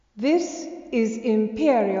This is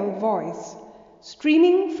Imperial Voice,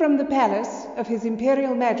 streaming from the palace of His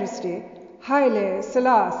Imperial Majesty, Haile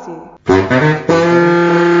Selassie.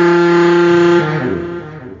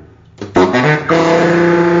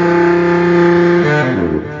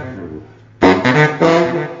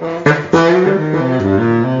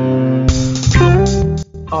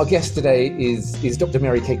 Our guest today is Dr.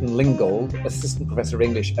 Mary Caton Lingold, Assistant Professor of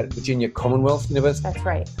English at Virginia Commonwealth University. That's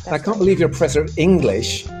right. And I can't believe you're a Professor of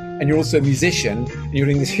English and you're also a musician and you're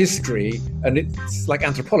doing this history, and it's like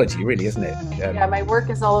anthropology, really, isn't it? Yeah, my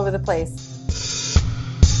work is all over the place.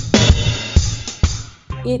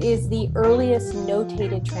 It is the earliest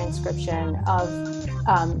notated transcription of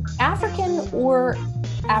African or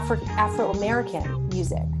Afro-American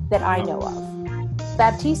music that I know of.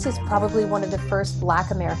 Baptiste is probably one of the first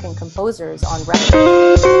Black American composers on record.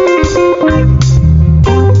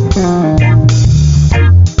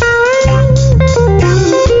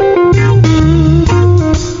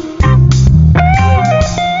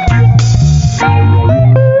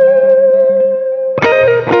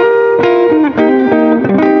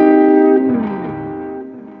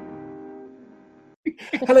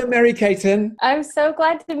 Hello, Mary Caton. I'm so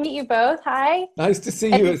glad to meet you both. Hi. Nice to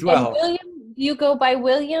see you as well. And William, you go by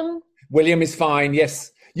William? William is fine,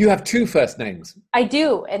 yes. You have two first names. I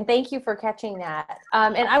do, and thank you for catching that.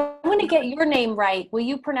 And I want to get your name right. Will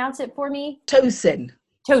you pronounce it for me? Tosin.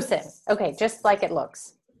 Tosin. Okay, just like it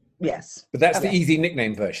looks. Yes. But that's the easy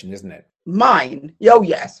nickname version, isn't it? Mine? Oh,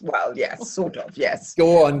 yes. Well, yes, sort of, yes.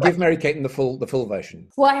 Go on, give Mary Caton the full version.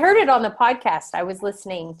 Well, I heard it on the podcast. I was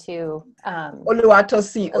listening to...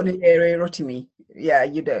 Tosin Oniyere Rotimi. Yeah,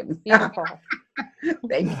 you don't. Beautiful.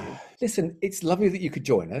 Thank you. Listen, it's lovely that you could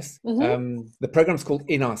join us. Mm-hmm. The program's called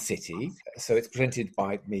In Our City, so it's presented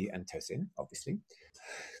by me and Tosin, obviously.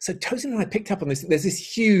 So Tosin and I picked up on this. There's this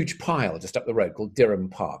huge pile just up the road called Durham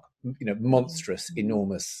Park, monstrous,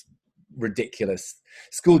 enormous, ridiculous.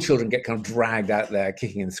 School children get kind of dragged out there,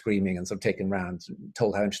 kicking and screaming, and sort of taken round and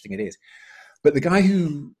told how interesting it is. But the guy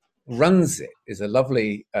who runs it is a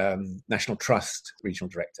lovely National Trust regional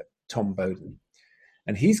director, Tom Boden.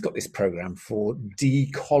 And he's got this program for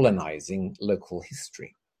decolonizing local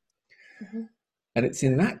history. Mm-hmm. And it's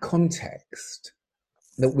in that context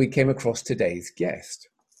that we came across today's guest.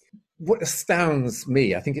 What astounds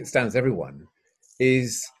me, I think it astounds everyone,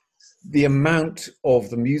 is the amount of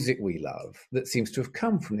the music we love that seems to have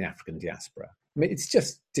come from the African diaspora. I mean, it's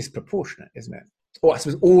just disproportionate, isn't it? Or I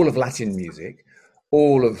suppose all of Latin music,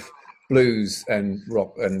 all of blues and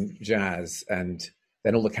rock and jazz, and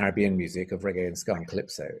then all the Caribbean music of reggae and ska and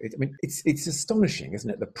calypso. It's astonishing, isn't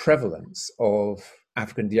it, the prevalence of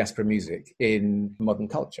African diaspora music in modern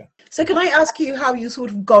culture. So can I ask you how you sort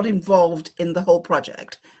of got involved in the whole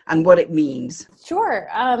project and what it means? Sure.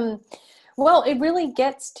 Well, it really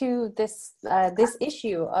gets to this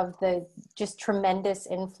issue of the just tremendous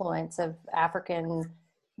influence of African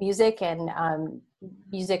music and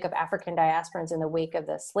music of African diasporans in the wake of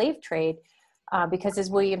the slave trade. Because as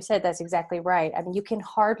William said, that's exactly right. I mean, you can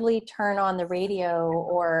hardly turn on the radio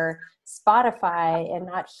or Spotify and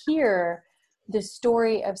not hear the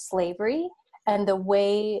story of slavery and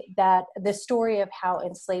the story of how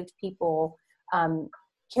enslaved people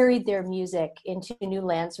carried their music into new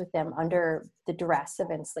lands with them under the duress of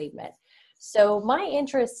enslavement. So my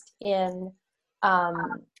interest in,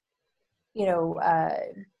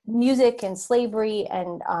 music and slavery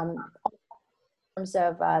and terms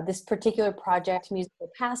of this particular project, Musical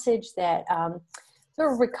Passage, that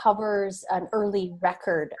sort of recovers an early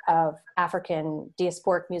record of African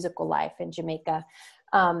diasporic musical life in Jamaica.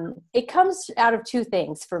 It comes out of two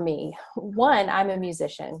things for me. One, I'm a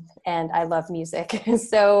musician and I love music.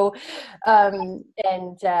 So,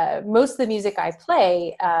 most of the music I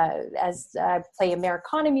play, as I play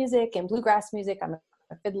Americana music and bluegrass music, I'm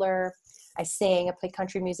a fiddler, I sing, I play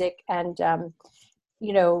country music, and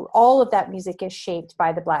all of that music is shaped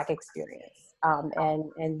by the Black experience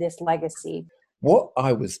and this legacy. What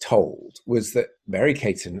I was told was that Mary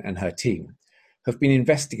Caton and her team have been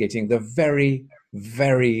investigating the very,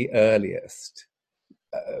 very earliest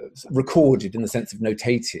recorded, in the sense of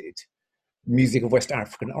notated, music of West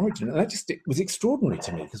African origin. And it was extraordinary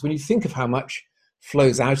to me, because when you think of how much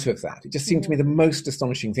flows out of that, it just seemed to me the most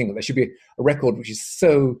astonishing thing, that there should be a record which is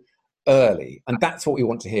so early. And that's what we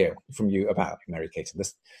want to hear from you about, Mary Caton.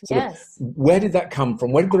 Yes. Where did that come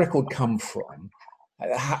from? Where did the record come from?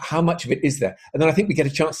 How much of it is there? And then I think we get a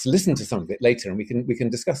chance to listen to some of it later, and we can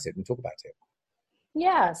discuss it and talk about it.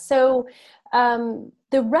 Yeah, so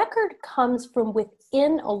the record comes from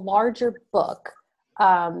within a larger book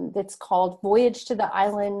that's called Voyage to the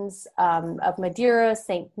Islands of Madeira,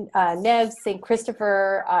 St. Neves, St.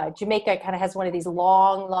 Christopher, Jamaica. It kind of has one of these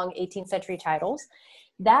long 18th century titles.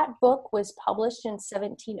 That book was published in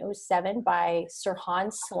 1707 by Sir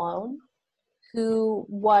Hans Sloane, who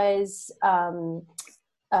was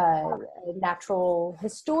a natural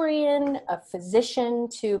historian, a physician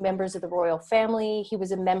to members of the royal family. He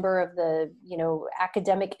was a member of the,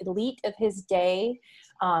 academic elite of his day.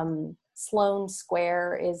 Sloane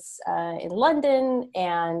Square is in London,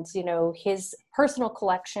 and, his personal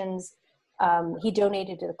collections, he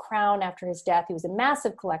donated to the Crown after his death. He was a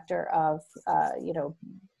massive collector of,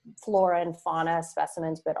 flora and fauna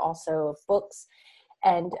specimens, but also of books.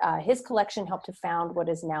 And his collection helped to found what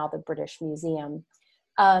is now the British Museum.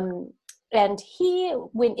 And he,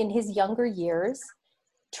 when in his younger years,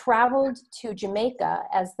 traveled to Jamaica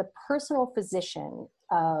as the personal physician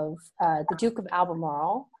of the Duke of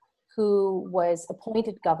Albemarle, who was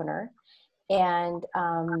appointed governor. And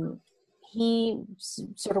he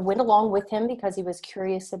sort of went along with him because he was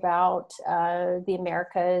curious about the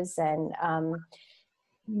Americas. And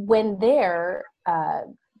when there,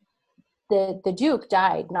 the Duke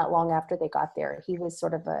died not long after they got there. He was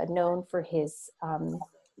sort of known for his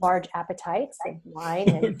large appetites of wine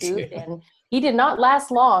and food, and he did not last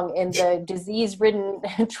long in the disease-ridden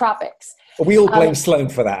tropics. We all blame Sloane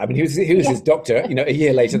for that. I mean, he was his doctor. A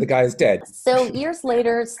year later, the guy is dead. So years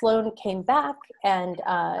later, Sloane came back, and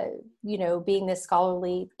being the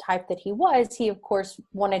scholarly type that he was, he of course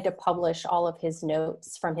wanted to publish all of his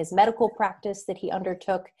notes from his medical practice that he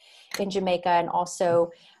undertook in Jamaica, and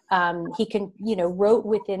also he wrote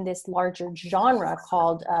within this larger genre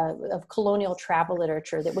called of colonial travel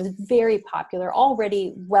literature that was very popular,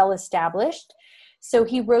 already well established. So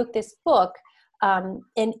he wrote this book, and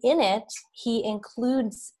in it he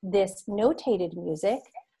includes this notated music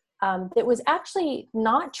that was actually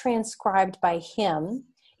not transcribed by him.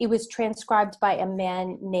 It was transcribed by a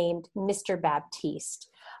man named Mr. Baptiste.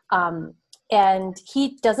 And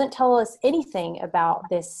he doesn't tell us anything about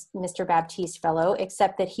this Mr. Baptiste fellow,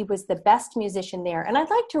 except that he was the best musician there. And I'd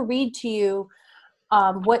like to read to you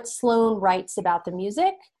what Sloane writes about the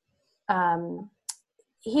music.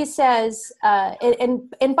 He says,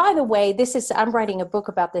 and by the way, I'm writing a book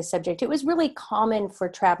about this subject. It was really common for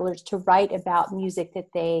travelers to write about music that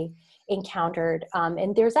they encountered.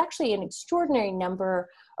 And there's actually an extraordinary number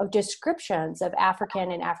of descriptions of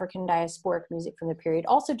African and African diasporic music from the period,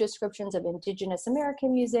 also descriptions of indigenous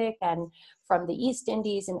American music and from the East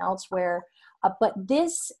Indies and elsewhere. But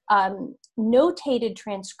this notated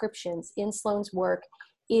transcriptions in Sloane's work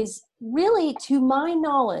is really, to my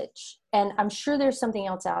knowledge, and I'm sure there's something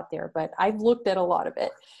else out there, but I've looked at a lot of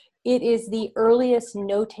it. It is the earliest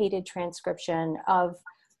notated transcription of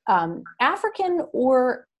African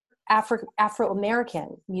or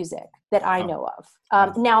Afro-American music that I know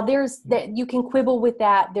of. Now there's that, you can quibble with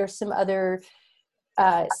that. There's some other,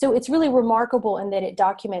 so it's really remarkable in that it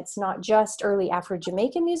documents not just early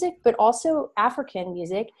Afro-Jamaican music, but also African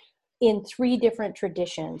music in 3 different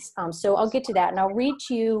traditions. So I'll get to that, and I'll read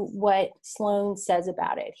to you what Sloane says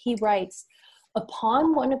about it. He writes,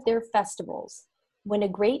 upon one of their festivals, when a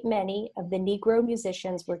great many of the Negro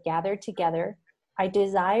musicians were gathered together, I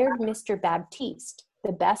desired Mr. Baptiste,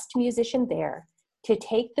 the best musician there, to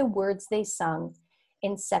take the words they sung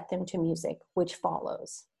and set them to music, which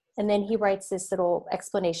follows. And then he writes this little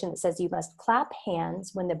explanation that says, you must clap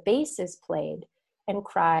hands when the bass is played and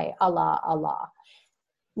cry, Allah, Allah.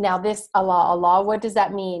 Now this Allah, Allah, what does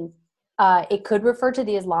that mean? It could refer to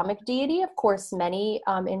the Islamic deity. Of course, many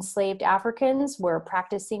enslaved Africans were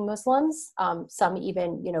practicing Muslims. Some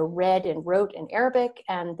even, read and wrote in Arabic,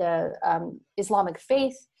 and the Islamic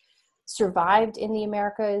faith survived in the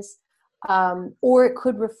Americas. Or it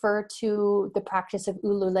could refer to the practice of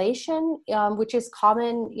ululation, which is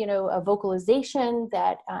common, a vocalization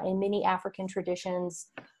that in many African traditions,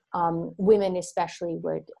 women especially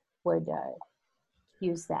would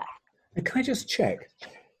use that. And can I just check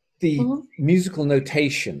the musical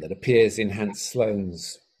notation that appears in Hans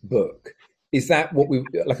Sloane's book? Is that what we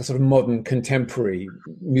like, a sort of modern contemporary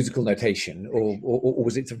musical notation, or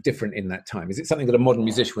was it sort of different in that time? Is it something that a modern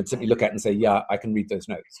musician would simply look at and say, yeah, I can read those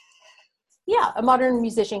notes? Yeah, a modern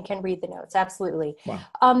musician can read the notes. Absolutely.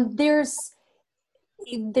 Wow. There's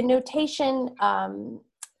the notation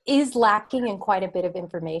is lacking in quite a bit of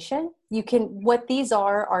information. What these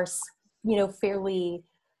are fairly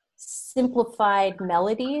simplified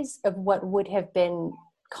melodies of what would have been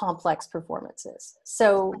complex performances.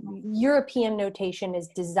 So European notation is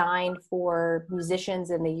designed for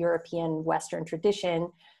musicians in the European Western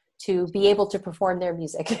tradition to be able to perform their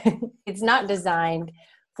music. It's not designed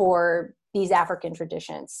for these African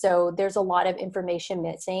traditions. So there's a lot of information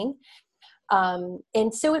missing.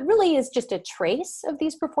 And so it really is just a trace of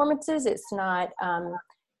these performances. It's not,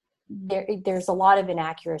 there's a lot of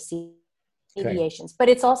inaccuracy, deviations, but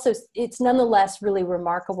it's nonetheless really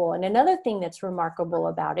remarkable. And another thing that's remarkable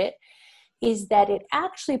about it is that it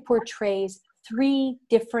actually portrays three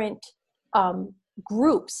different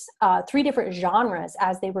groups, three different genres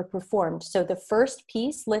as they were performed. So the first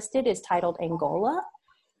piece listed is titled Angola.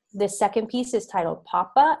 The second piece is titled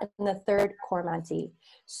Papa, and the third Cormanti.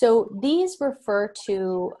 So these refer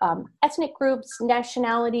to ethnic groups,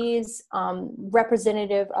 nationalities,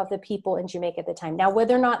 representative of the people in Jamaica at the time. Now,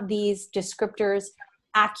 whether or not these descriptors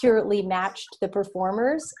accurately matched the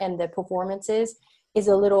performers and the performances is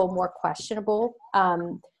a little more questionable.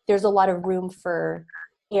 There's a lot of room for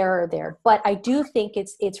error there, but I do think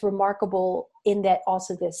it's remarkable in that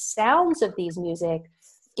also the sounds of these music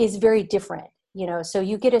is very different. So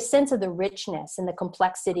you get a sense of the richness and the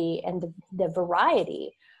complexity and the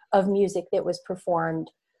variety of music that was performed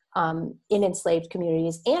in enslaved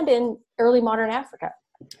communities and in early modern Africa.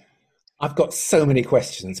 I've got so many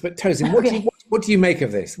questions, but Tosin, what do you make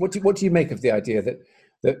of this? What do you make of the idea that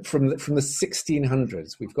from the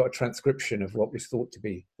 1600s we've got a transcription of what was thought to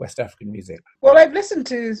be West African music? Well, I've listened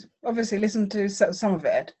to some of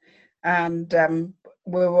it, and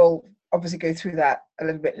we will obviously go through that a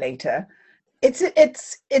little bit later. It's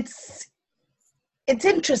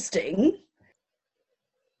interesting.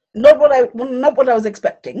 Not what I was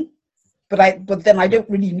expecting, but then I don't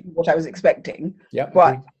really know what I was expecting. Yeah.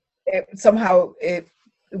 But somehow it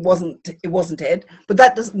wasn't it. But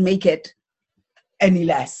that doesn't make it any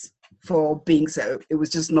less for being so. It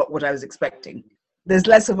was just not what I was expecting. There's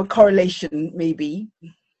less of a correlation maybe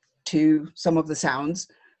to some of the sounds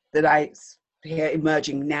that I hear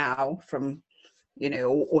emerging now from,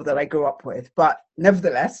 or that I grew up with. But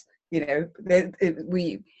nevertheless,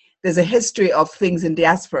 there's a history of things in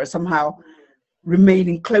diaspora somehow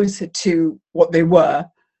remaining closer to what they were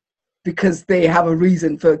because they have a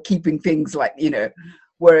reason for keeping things like,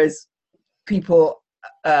 whereas people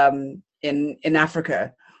in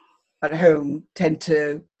Africa at home tend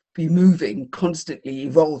to be moving, constantly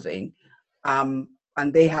evolving,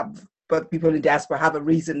 but people in diaspora have a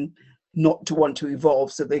reason not to want to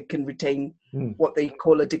evolve so they can retain what they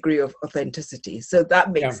call a degree of authenticity. So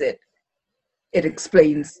that makes it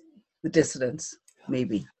explains the dissonance,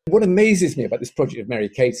 maybe. What amazes me about this project of Mary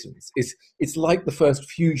Caton's is it's like the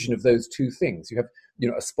first fusion of those two things. You have,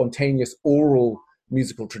 a spontaneous oral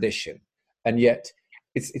musical tradition, and yet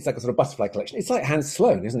it's like a sort of butterfly collection. It's like Hans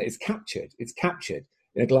Sloane, isn't it? It's captured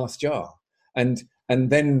in a glass jar, and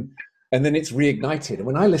then it's reignited. And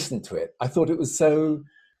when I listened to it, I thought it was so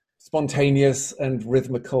spontaneous and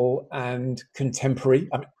rhythmical and contemporary.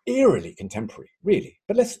 I mean, eerily contemporary, really.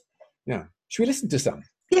 But should we listen to some?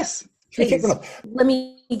 Yes. Should we kick one off? Let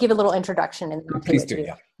me give a little introduction. And please do,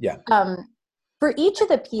 yeah. For each of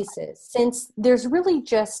the pieces, since there's really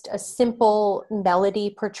just a simple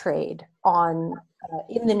melody portrayed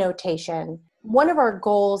in the notation, one of our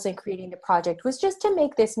goals in creating the project was just to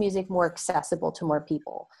make this music more accessible to more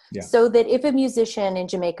people. Yeah. So that if a musician in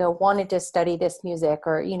Jamaica wanted to study this music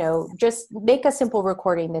or, just make a simple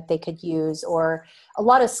recording that they could use, or a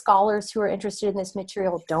lot of scholars who are interested in this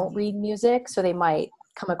material don't read music, so they might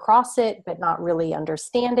come across it but not really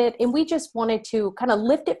understand it. And we just wanted to kind of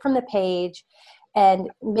lift it from the page and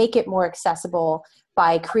make it more accessible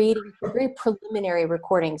by creating very preliminary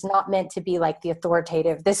recordings, not meant to be like the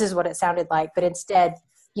authoritative, this is what it sounded like, but instead,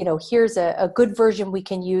 here's a good version we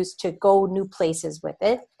can use to go new places with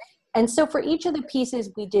it. And so for each of the pieces,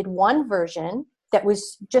 we did one version that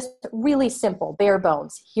was just really simple, bare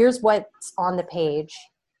bones. Here's what's on the page.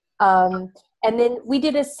 And then we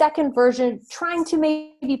did a second version, trying to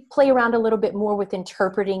maybe play around a little bit more with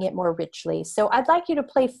interpreting it more richly. So I'd like you to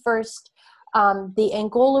play first the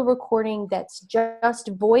Angola recording that's just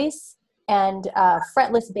voice and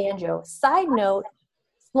fretless banjo. Side note,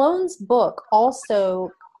 Sloane's book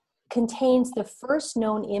also contains the first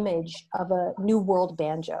known image of a New World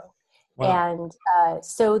banjo. Wow. And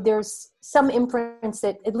so there's some inference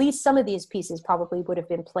that at least some of these pieces probably would have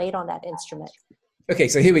been played on that instrument. Okay,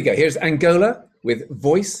 so here we go. Here's Angola with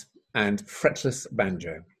voice and fretless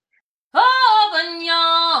banjo.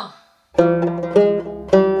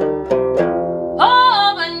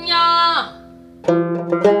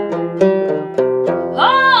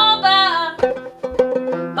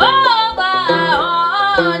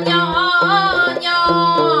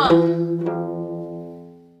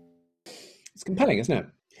 It's compelling, isn't it?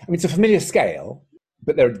 I mean, it's a familiar scale,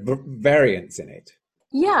 but there are variants in it.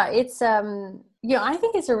 Yeah, it's I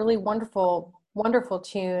think it's a really wonderful wonderful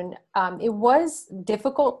tune. It was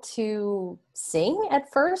difficult to sing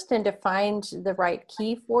at first and to find the right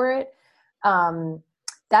key for it.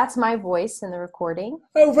 That's my voice in the recording.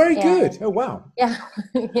 Oh, very good. Oh, wow. Yeah.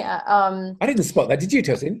 Yeah. I didn't spot that. Did you,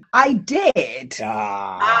 Tosin? I did.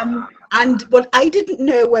 Ah. But I didn't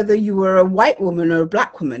know whether you were a white woman or a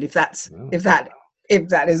black woman, if that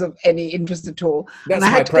is of any interest at all. That's and I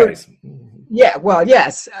my had to praise. Yeah, well,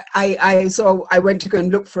 yes. I went to go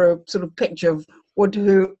and look for a sort of picture of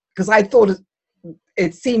because I thought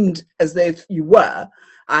it seemed as if you were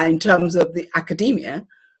in terms of the academia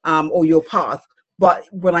or your path. But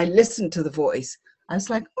when I listened to the voice, I was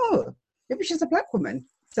like, oh, maybe she's a black woman.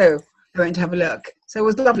 So I went to have a look. So it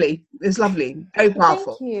was lovely. It was lovely. Very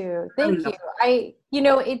powerful. Thank you.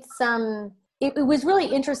 It was really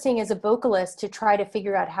interesting as a vocalist to try to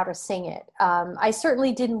figure out how to sing it. I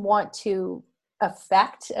certainly didn't want to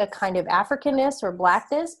affect a kind of Africanness or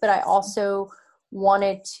blackness, but I also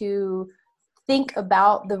wanted to think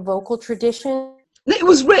about the vocal tradition. It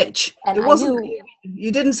was rich. And it wasn't.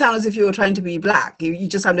 You didn't sound as if you were trying to be black. You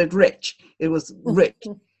just sounded rich. It was rich.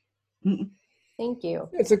 Thank you.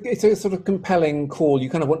 It's a sort of compelling call. You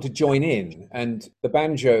kind of want to join in, and the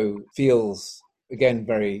banjo feels again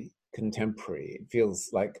very contemporary. It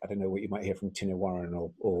feels like, I don't know, what you might hear from Tina Warren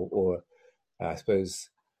or I suppose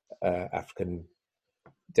African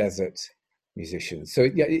desert musicians. So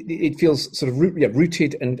yeah, it feels sort of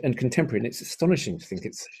rooted and contemporary, and it's astonishing to think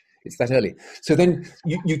it's that early. So then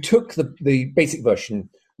you took the basic version,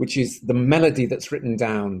 which is the melody that's written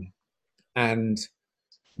down, and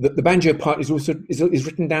the banjo part is also is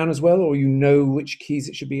written down as well, or you know which keys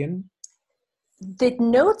it should be in? The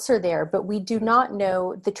notes are there, but we do not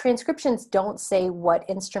know. The transcriptions don't say what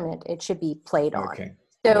instrument it should be played on. Okay.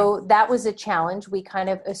 So that was a challenge. We kind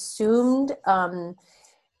of assumed,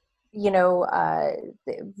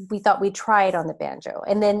 we thought we'd try it on the banjo.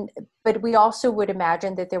 But we also would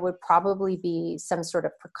imagine that there would probably be some sort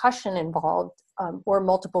of percussion involved or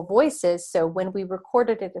multiple voices. So when we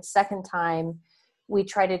recorded it a second time, we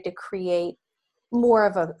tried to create more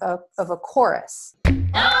of a chorus.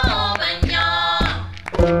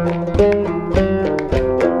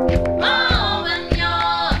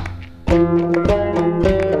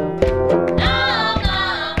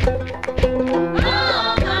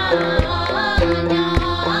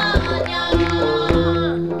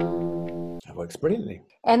 Works brilliantly.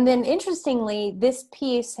 And then interestingly, this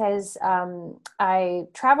piece has, I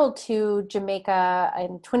traveled to Jamaica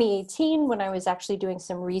in 2018 when I was actually doing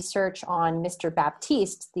some research on Mr.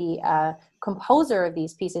 Baptiste, the composer of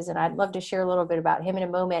these pieces, and I'd love to share a little bit about him in a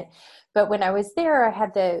moment. But when I was there, I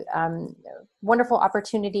had the wonderful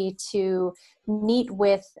opportunity to meet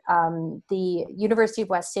with the University of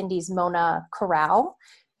West Indies Mona Chorale,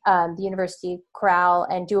 the University Chorale,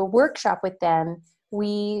 and do a workshop with them.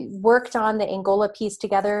 We worked on the Angola piece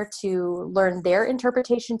together to learn their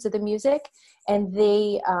interpretations of the music, and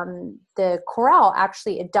the chorale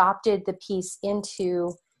actually adopted the piece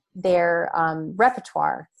into their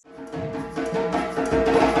repertoire.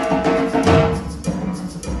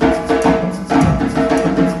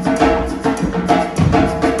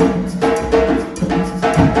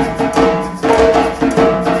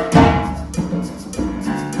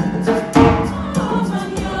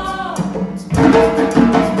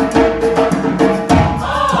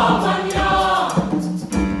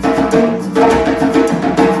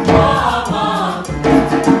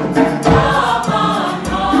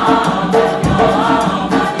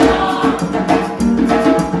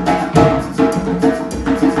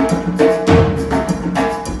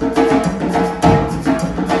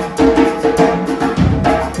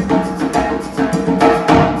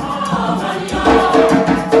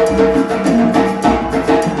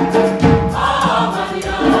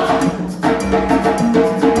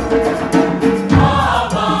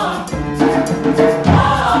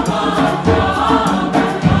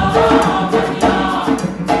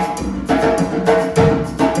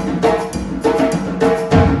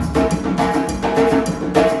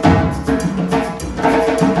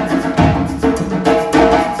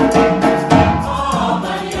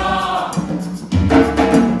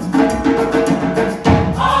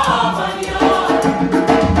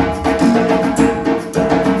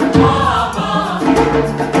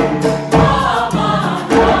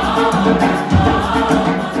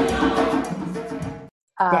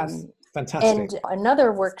 That's fantastic. And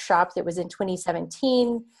another workshop that was in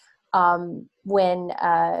 2017, when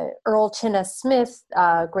Earl Chinna Smith,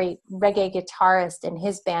 great reggae guitarist, and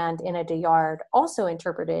his band Ina de Yard also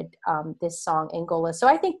interpreted this song, Angola. So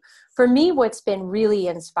I think for me, what's been really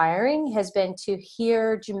inspiring has been to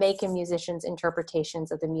hear Jamaican musicians'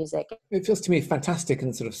 interpretations of the music. It feels to me fantastic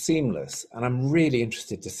and sort of seamless, and I'm really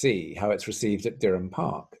interested to see how it's received at Durham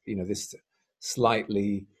Park. You know, this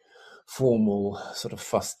slightly formal, sort of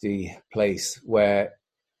fusty place where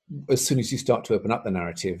as soon as you start to open up the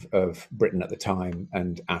narrative of Britain at the time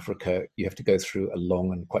and Africa, you have to go through a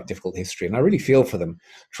long and quite difficult history. And I really feel for them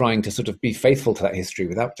trying to sort of be faithful to that history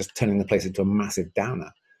without just turning the place into a massive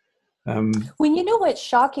downer. When you know what's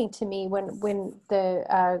shocking to me when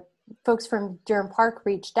the folks from Durham Park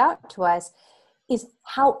reached out to us is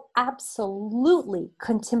how absolutely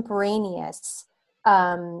contemporaneous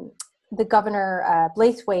the governor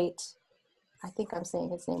Blaithwaite, I think I'm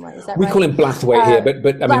saying his name right. Is that we right? call him Blathwaite here,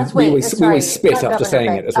 but I mean, we always spit after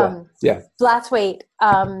saying it as well. Yeah. Blathwaite,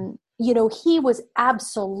 you know, he was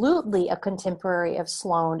absolutely a contemporary of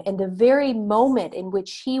Sloane, and the very moment in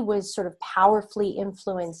which he was sort of powerfully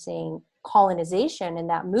influencing colonization in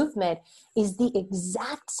that movement is the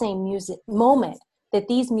exact same moment that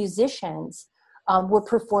these musicians were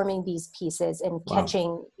performing these pieces and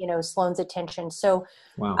catching, you know, Sloane's attention. So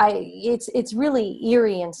it's really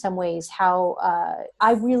eerie in some ways how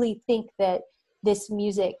I really think that this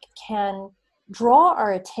music can draw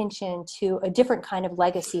our attention to a different kind of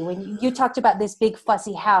legacy. When you talked about this big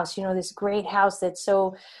fussy house, you know, this great house that's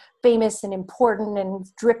so famous and important and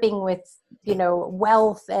dripping with, you know,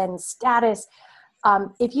 wealth and status.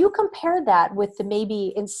 If you compare that with the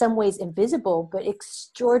maybe in some ways invisible but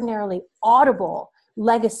extraordinarily audible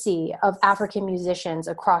legacy of African musicians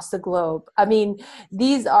across the globe, I mean,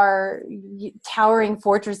 these are towering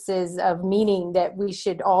fortresses of meaning that we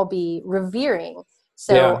should all be revering.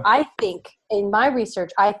 So I think in my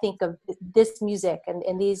research, I think of this music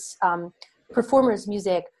and these performers'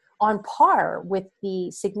 music on par with the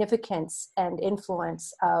significance and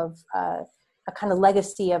influence of a kind of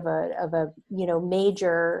legacy of a you know,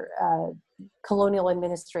 major colonial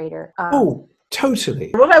administrator. Totally.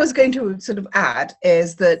 What I was going to sort of add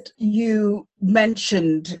is that you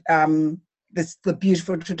mentioned the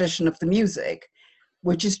beautiful tradition of the music,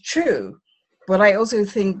 which is true, but I also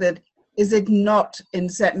think that is it not in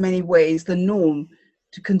many ways the norm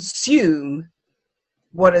to consume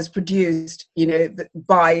what is produced, you know,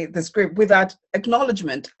 by this group without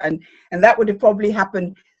acknowledgement, and that would have probably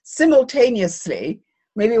happened simultaneously,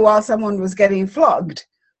 maybe while someone was getting flogged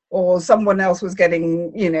or someone else was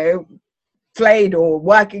getting, you know, flayed or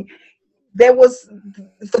working.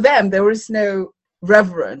 For them there was no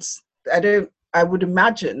reverence. I would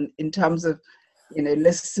imagine in terms of, you know,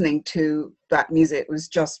 listening to that music was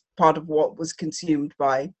just part of what was consumed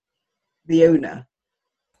by the owner.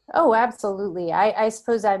 Oh, absolutely. I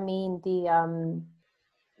suppose I mean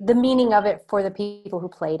the meaning of it for the people who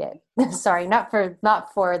played it. Sorry, not for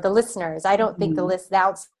the listeners. I don't think the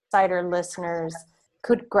outsider listeners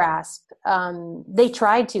could grasp. They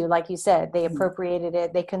tried to, like you said, they appropriated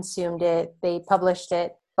it, they consumed it, they published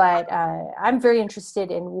it. But I'm very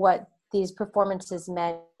interested in what these performances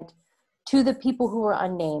meant to the people who were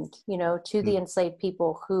unnamed, you know, to the enslaved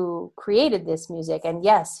people who created this music, and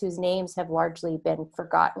yes, whose names have largely been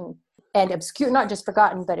forgotten and obscured, not just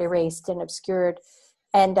forgotten, but erased and obscured.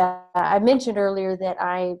 And I mentioned earlier that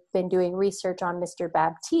I've been doing research on Mr.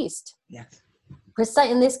 Baptiste. Yes.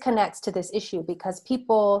 And this connects to this issue because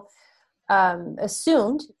people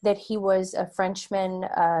assumed that he was a Frenchman,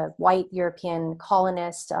 white European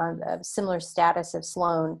colonist, of similar status of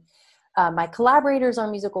Sloane. My collaborators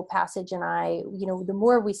on Musical Passage and I, you know, the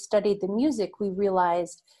more we studied the music, we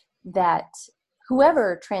realized that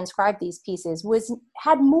whoever transcribed these pieces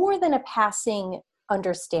had more than a passing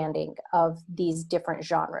understanding of these different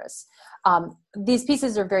genres. These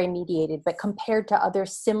pieces are very mediated, but compared to other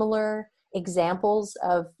similar examples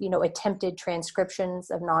of, you know, attempted transcriptions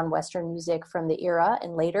of non-Western music from the era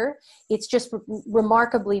and later, it's just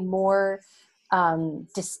remarkably more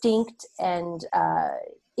distinct and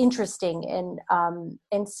interesting.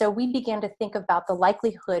 And so we began to think about the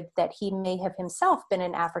likelihood that he may have himself been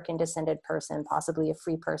an African descended person, possibly a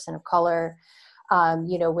free person of color,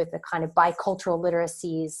 you know, with the kind of bicultural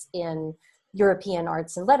literacies in European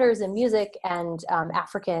arts and letters and music and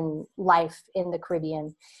African life in the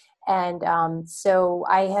Caribbean. And so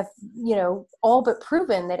I have, you know, all but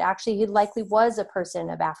proven that actually he likely was a person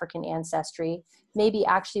of African ancestry, maybe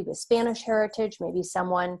actually with Spanish heritage, maybe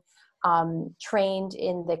someone trained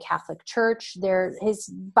in the Catholic Church. His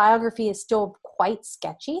biography is still quite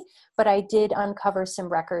sketchy, but I did uncover some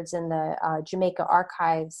records in the Jamaica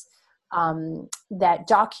archives that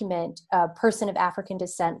document a person of African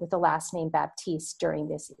descent with the last name Baptiste during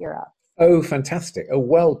this era. Oh, fantastic. Oh,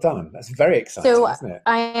 well done. That's very exciting, So isn't it?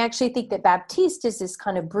 I actually think that Baptiste is this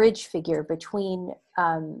kind of bridge figure between,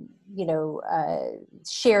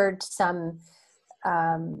 shared some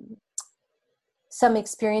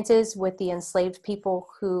experiences with the enslaved people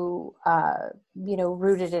who,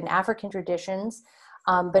 rooted in African traditions,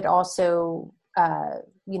 but also,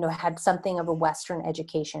 had something of a Western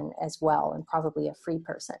education as well, and probably a free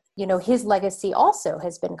person. His legacy also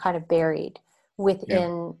has been kind of buried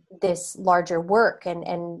within this larger work,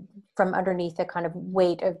 and from underneath the kind of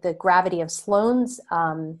weight of the gravity of Sloane's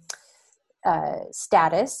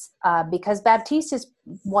status, because Baptiste is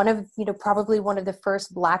probably one of the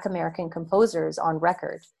first Black American composers on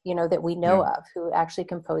record, that we know of, who actually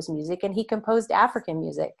composed music, and he composed African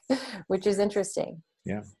music, which is interesting.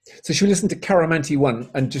 Yeah. So should we listen to Caramanti 1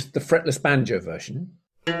 and just the fretless banjo version?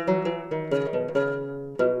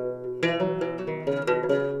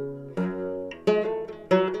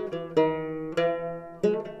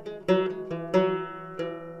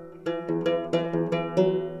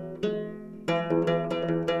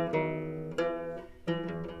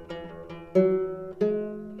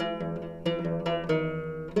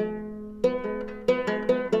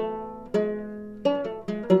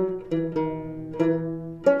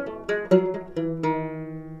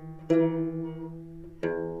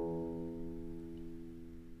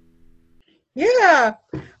 Yeah,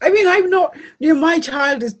 I mean, I'm not. My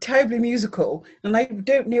child is terribly musical, and I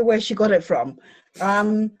don't know where she got it from. So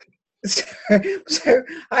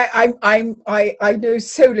I know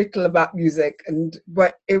so little about music,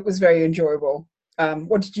 but it was very enjoyable.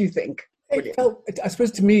 What did you think? It felt, I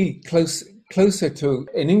suppose, to me, closer to,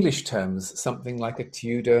 in English terms, something like a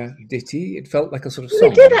Tudor ditty. It felt like a sort of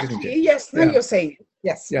song, It did didn't actually. it? Yes, now you're saying it.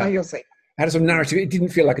 Yes, Yeah. now you're saying It had a sort of narrative. It didn't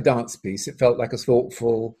feel like a dance piece. It felt like a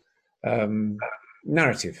thoughtful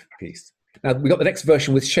narrative piece. Now we got the next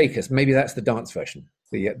version with shakers. Maybe that's the dance version,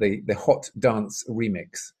 the hot dance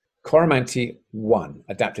remix. Caramanti 1,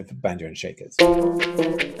 adapted for banjo and shakers.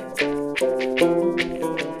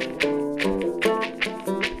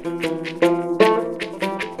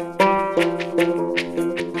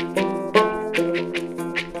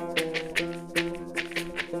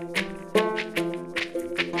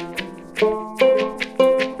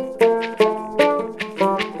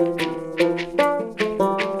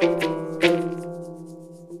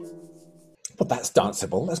 Well, that's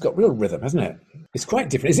danceable. That's got real rhythm, hasn't it? It's quite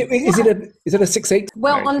different. Is it a 6/8?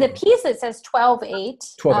 Well, on the piece it says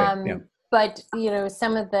 12/8. 12/8, yeah. But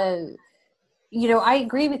some of the, I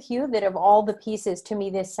agree with you that of all the pieces, to me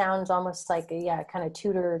this sounds almost like a kind of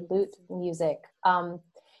Tudor lute music.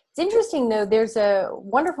 It's interesting though. There's a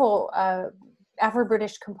wonderful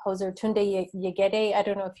Afro-British composer, Tunde Yegede. I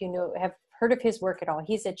don't know if have heard of his work at all.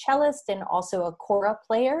 He's a cellist and also a kora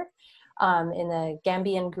player in the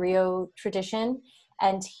Gambian griot tradition,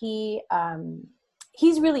 and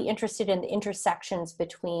he's really interested in the intersections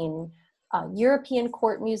between European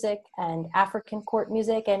court music and African court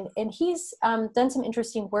music, and he's done some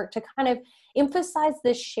interesting work to kind of emphasize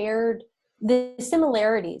the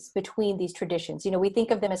similarities between these traditions. We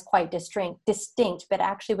think of them as quite distinct, but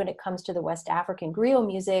actually when it comes to the West African griot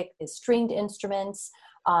music, the stringed instruments,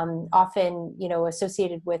 often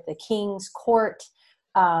associated with the king's court,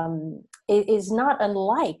 it is not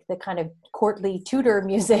unlike the kind of courtly Tudor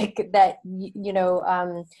music that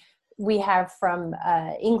we have from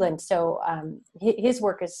England. So his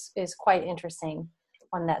work is quite interesting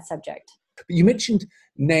on that subject. You mentioned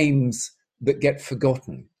names that get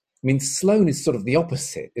forgotten. I mean, Sloane is sort of the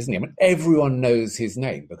opposite, isn't he? I mean, everyone knows his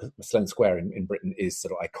name because Sloane Square in Britain is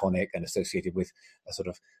sort of iconic and associated with a sort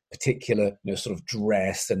of particular, sort of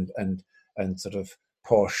dress and sort of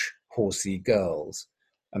posh, horsey girls.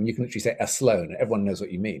 You can literally say a Sloane, everyone knows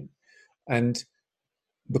what you mean. And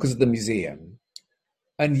because of the museum.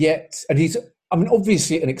 And he's,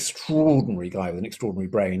 obviously an extraordinary guy with an extraordinary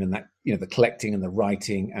brain, and that, the collecting and the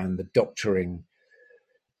writing and the doctoring.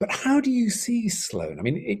 But how do you see Sloane? I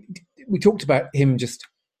mean, we talked about him just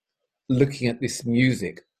looking at this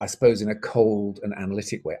music, I suppose, in a cold and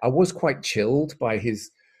analytic way. I was quite chilled by his,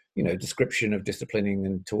 description of disciplining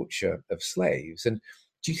and torture of slaves. And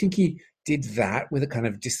do you think he did that with a kind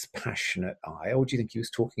of dispassionate eye, or do you think he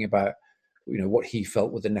was talking about, what he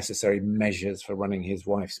felt were the necessary measures for running his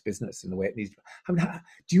wife's business in the way it needs? I mean,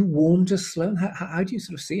 do you warm to Sloane? How do you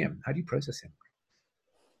sort of see him? How do you process him?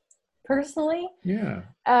 Personally? Yeah.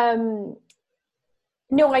 No,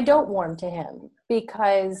 I don't warm to him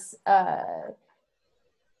because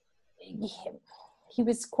he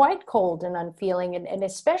was quite cold and unfeeling, and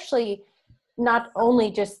especially not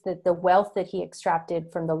only just the wealth that he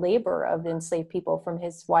extracted from the labor of the enslaved people from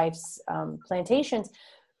his wife's plantations,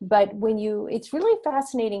 but it's really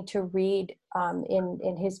fascinating to read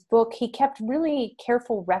in his book. He kept really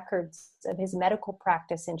careful records of his medical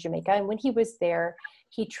practice in Jamaica. And when he was there,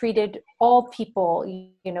 he treated all people,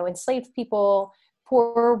 enslaved people,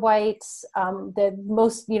 poor whites,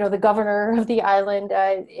 the governor of the island.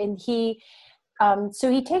 So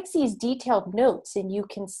he takes these detailed notes, and you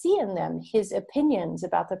can see in them his opinions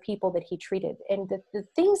about the people that he treated. And the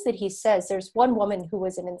things that he says, there's one woman who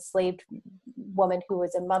was an enslaved woman who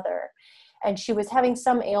was a mother, and she was having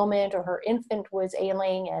some ailment, or her infant was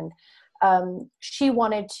ailing, and she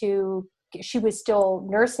was still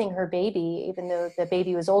nursing her baby, even though the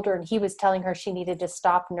baby was older, and he was telling her she needed to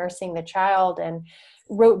stop nursing the child, and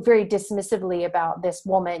wrote very dismissively about this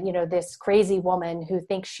woman, this crazy woman who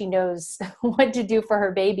thinks she knows what to do for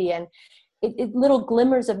her baby. And little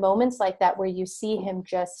glimmers of moments like that, where you see him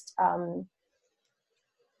just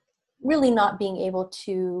really not being able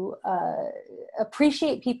to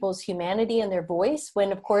appreciate people's humanity and their voice,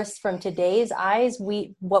 when, of course, from today's eyes,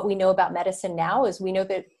 what we know about medicine now is we know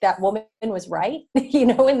that woman was right,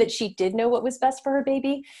 and that she did know what was best for her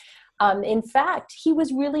baby. In fact, he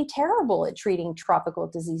was really terrible at treating tropical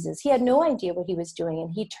diseases. He had no idea what he was doing, and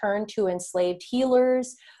he turned to enslaved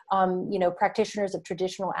healers, practitioners of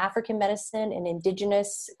traditional African medicine and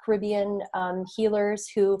indigenous Caribbean healers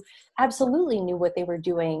who absolutely knew what they were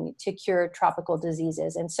doing to cure tropical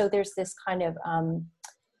diseases. And so there's this kind of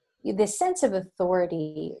this sense of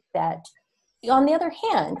authority that, on the other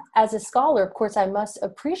hand, as a scholar, of course, I must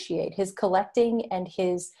appreciate his collecting and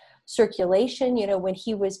his circulation. When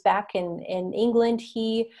he was back in England,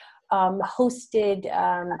 he hosted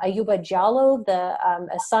Ayuba Diallo,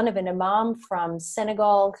 a son of an imam from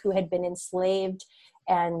Senegal who had been enslaved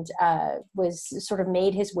and was sort of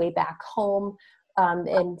made his way back home.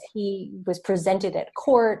 And he was presented at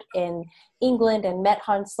court in England and met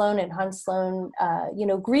Hans Sloane, and Hans Sloane,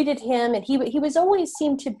 greeted him. And he was always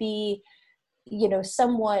seemed to be,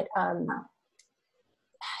 somewhat,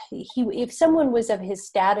 if someone was of his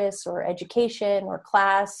status or education or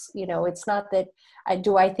class, it's not that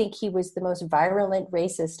I think he was the most virulent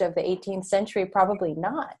racist of the 18th century? Probably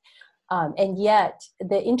not. And yet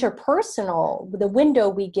the window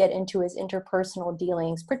we get into his interpersonal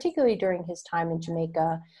dealings, particularly during his time in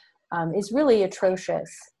Jamaica, is really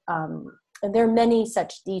atrocious. And there are many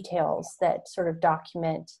such details that sort of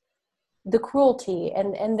document the cruelty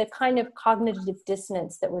and the kind of cognitive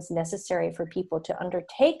dissonance that was necessary for people to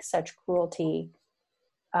undertake such cruelty,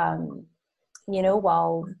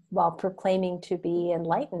 while proclaiming to be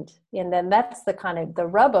enlightened. And then that's the kind of the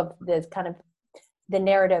rub of the kind of the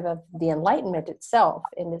narrative of the Enlightenment itself,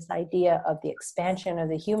 in this idea of the expansion of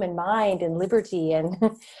the human mind and liberty. And,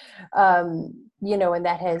 and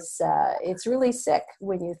that has, it's really sick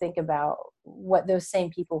when you think about what those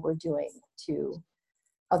same people were doing to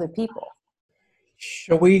other people.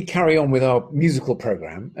 Shall we carry on with our musical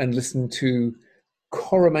program and listen to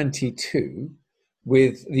Coromantee 2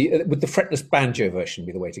 with the fretless banjo version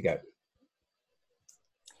be the way to go?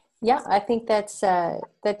 Yeah, I think that's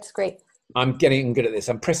great. I'm getting good at this.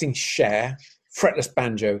 I'm pressing share, fretless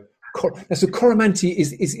banjo. So Coromantee,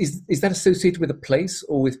 is that associated with a place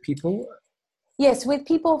or with people? Yes, with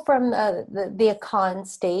people from the Akan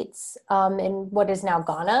states in what is now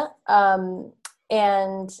Ghana.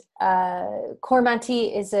 And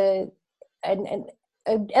Coromantee is an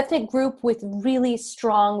ethnic group with really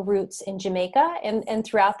strong roots in Jamaica and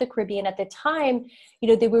throughout the Caribbean. At the time,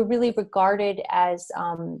 they were really regarded as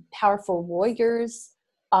powerful warriors,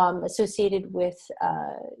 associated with,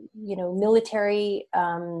 military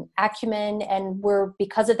acumen, and were,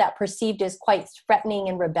 because of that, perceived as quite threatening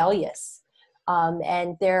and rebellious.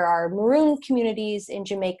 And there are maroon communities in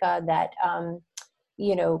Jamaica that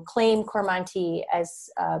claim Coromantee as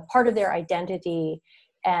part of their identity.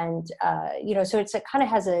 And, so it kind of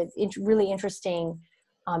has a really interesting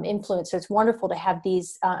influence. So it's wonderful to have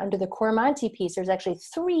these under the Coromantee piece. There's actually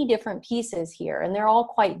 3 different pieces here, and they're all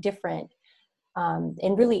quite different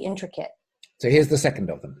and really intricate. So here's the second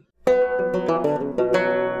of them.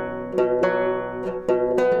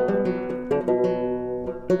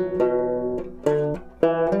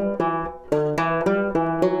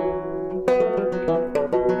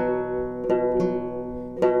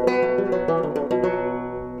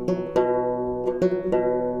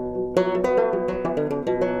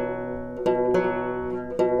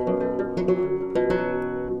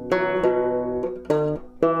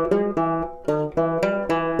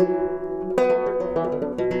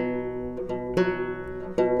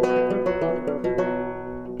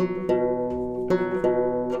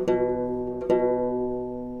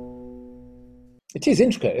 It is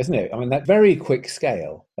intricate, isn't it? I mean, that very quick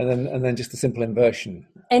scale, and then just a simple inversion.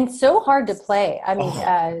 And so hard to play. I mean,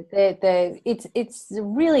 Oh. it's a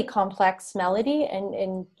really complex melody,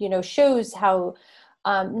 and you know, shows how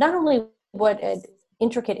not only what an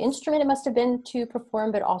intricate instrument it must have been to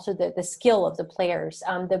perform, but also the skill of the players.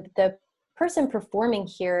 The person performing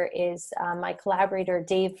here is my collaborator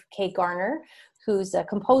Dave K. Garner, who's a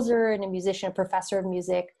composer and a musician, a professor of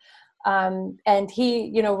music. And he,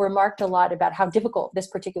 you know, remarked a lot about how difficult this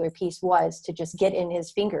particular piece was to just get in his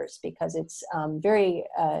fingers, because it's very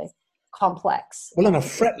complex. Well, on a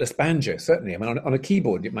fretless banjo, certainly. I mean, on a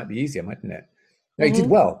keyboard, it might be easier, mightn't it? No, he Mm-hmm. did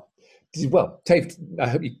well. He did well. Dave, I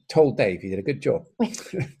hope you told Dave he did a good job.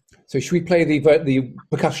 So should we play the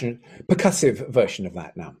percussive version of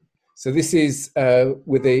that now? So this is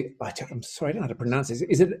with I'm sorry, I don't know how to pronounce this.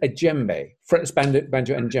 Is it a djembe? Fretless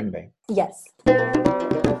banjo and djembe? Yes.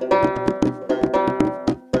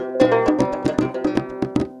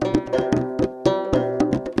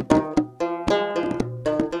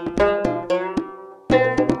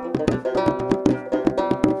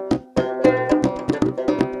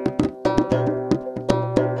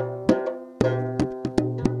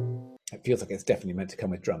 Feels like it's definitely meant to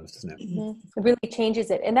come with drums, doesn't it? Mm-hmm. It really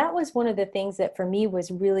changes it. And that was one of the things that for me was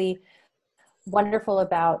really wonderful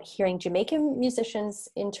about hearing Jamaican musicians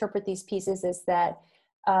interpret these pieces, is that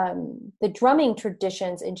the drumming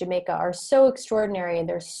traditions in Jamaica are so extraordinary, and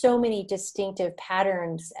there's so many distinctive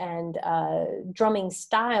patterns and drumming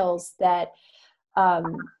styles that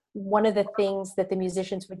one of the things that the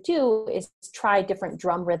musicians would do is try different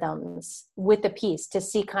drum rhythms with the piece to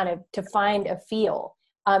see to find a feel.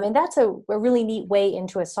 And that's a really neat way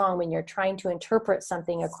into a song when you're trying to interpret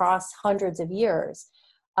something across hundreds of years.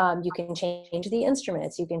 You can change the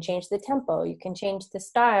instruments, you can change the tempo, you can change the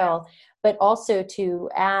style, but also to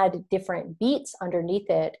add different beats underneath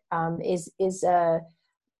it is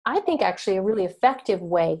I think actually a really effective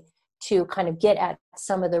way to kind of get at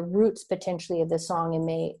some of the roots potentially of the song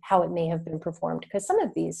and how it may have been performed. Because some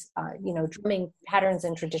of these, drumming patterns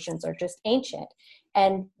and traditions are just ancient.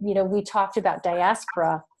 And, you know, we talked about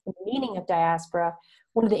diaspora, the meaning of diaspora.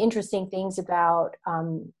 One of the interesting things about,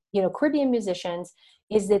 Caribbean musicians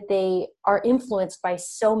is that they are influenced by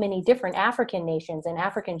so many different African nations and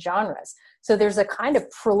African genres. So there's a kind of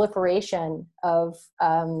proliferation of,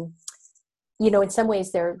 in some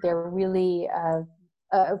ways they're really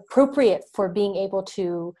appropriate for being able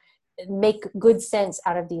to make good sense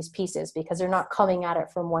out of these pieces, because they're not coming at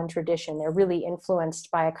it from one tradition. They're really influenced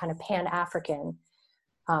by a kind of Pan-African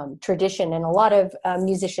tradition. And a lot of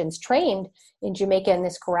musicians trained in Jamaica in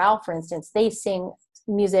this chorale, for instance, they sing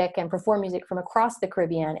music and perform music from across the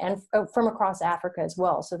Caribbean and from across Africa as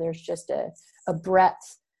well. So there's just a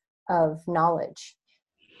breadth of knowledge.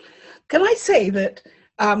 Can I say that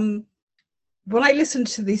when I listen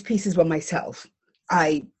to these pieces by myself,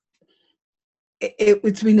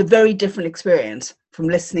 it's been a very different experience from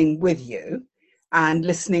listening with you and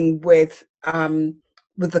listening with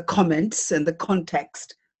the comments and the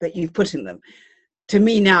context that you've put in them. To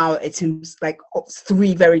me now, it seems like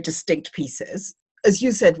three very distinct pieces. As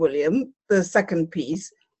you said, William, the second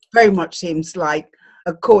piece very much seems like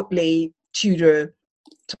a courtly Tudor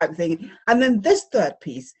type thing. And then this third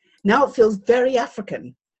piece, now it feels very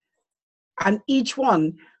African. And each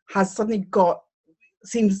one has suddenly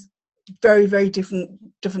seems very, very different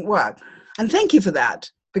work. And thank you for that,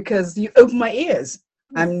 because you opened my ears.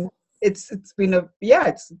 And it's been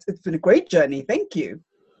a great journey. Thank you.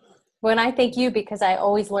 Well, and I thank you, because I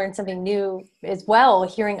always learn something new as well,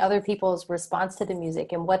 hearing other people's response to the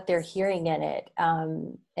music and what they're hearing in it.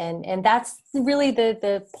 And that's really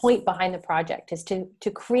the point behind the project, is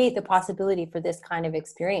to create the possibility for this kind of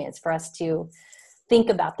experience, for us to think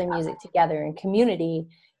about the music together in community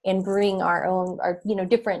and bring our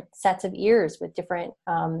different sets of ears with different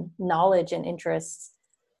knowledge and interests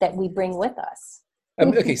that we bring with us.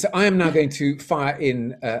 Okay, so I am now going to fire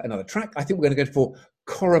in another track. I think we're going to go for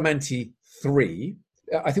Coromantee 3.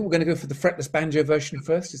 I think we're going to go for the fretless banjo version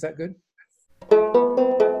first. Is that good?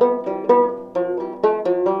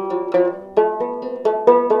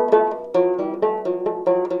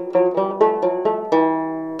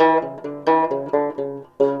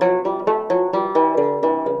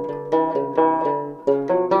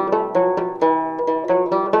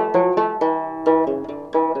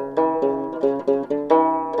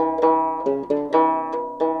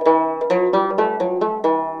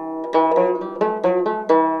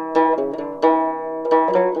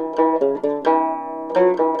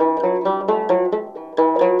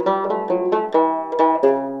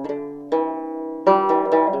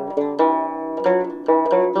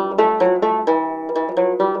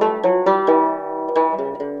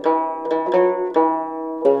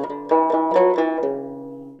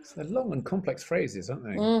 and complex phrases, aren't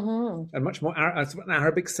they? Mm-hmm. And much more an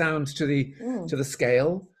Arabic sound to the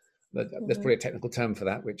scale. There's probably a technical term for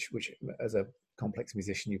that, which as a complex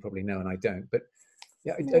musician you probably know and I don't. But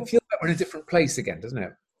yeah, it feels like we're in a different place again, doesn't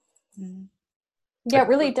it? Yeah, it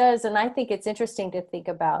really does. And I think it's interesting to think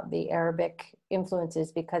about the Arabic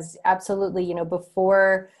influences because absolutely, you know,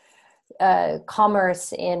 before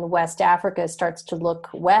commerce in West Africa starts to look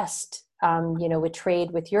west, you know, with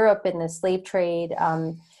trade with Europe and the slave trade,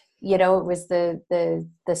 you know, it was the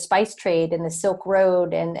spice trade and the Silk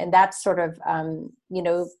Road and that sort of, you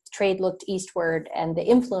know, trade looked eastward, and the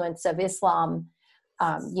influence of Islam,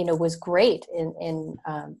 you know, was great in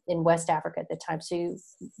West Africa at the time. So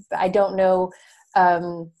I don't know,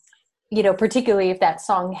 you know, particularly if that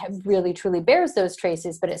song really truly bears those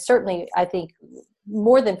traces, but it's certainly, I think,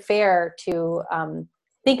 more than fair to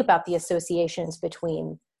think about the associations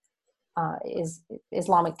between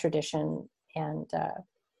Islamic tradition and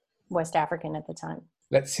West African at the time.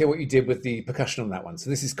 Let's hear what you did with the percussion on that one. So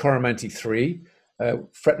this is Coromantee 3,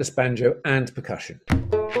 fretless banjo and percussion.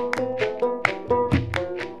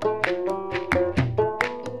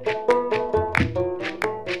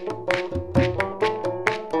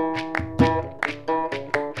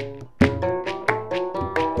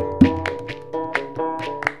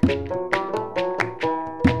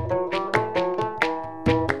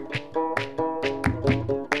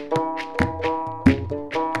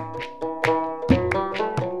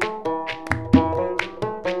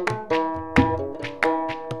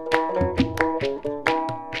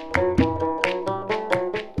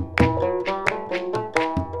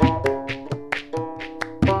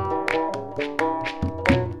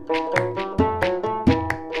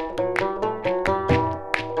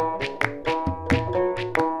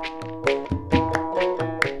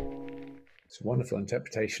 Wonderful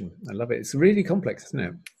interpretation. I love it. It's really complex, isn't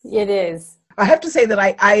it? It is. I have to say that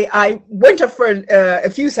I went off for a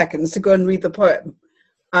few seconds to go and read the poem.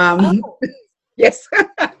 Yes.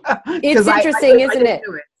 It's interesting, isn't it?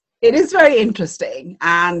 It is very interesting,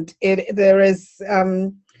 and there is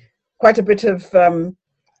quite a bit of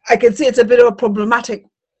I can see it's a bit of a problematic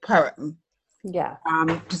poem. Yeah.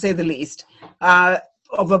 To say the least,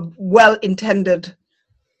 of a well-intended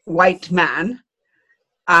white man.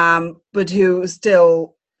 But who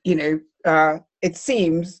still, you know, it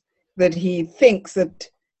seems that he thinks that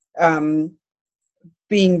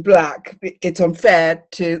being black, it's unfair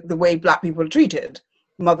to the way black people are treated,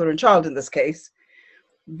 mother and child in this case.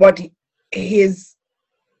 But he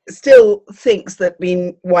still thinks that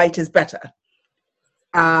being white is better.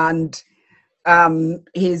 And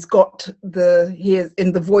he is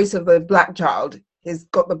in the voice of the black child, he's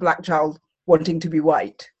got the black child wanting to be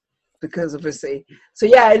white. Because obviously, so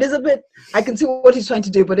yeah, it is a bit. I can see what he's trying to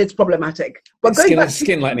do, but it's problematic. But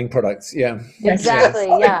skin lightening products, yeah, exactly,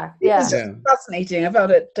 yeah. It's just fascinating. I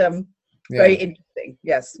found it very interesting.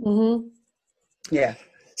 Yes, yeah.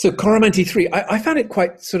 So Coromantee 3, I found it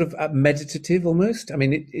quite sort of meditative almost. I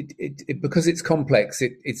mean, it because it's complex.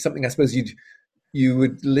 It's something I suppose you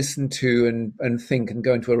would listen to and think and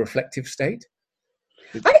go into a reflective state.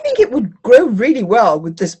 I think it would grow really well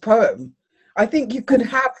with this poem. I think you could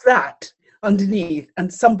have that underneath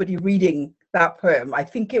and somebody reading that poem. I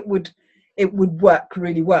think it would work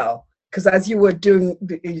really well, because as you were doing,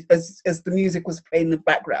 as the music was playing in the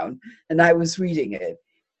background and I was reading it,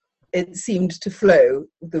 it seemed to flow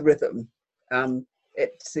with the rhythm.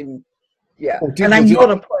 It seemed, yeah. And I'm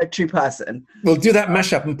not a poetry person. We'll do that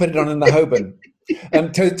mashup and put it on in the Holborn.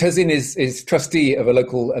 Tosin is trustee of a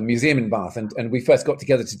local museum in Bath, and we first got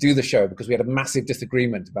together to do the show because we had a massive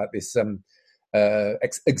disagreement about this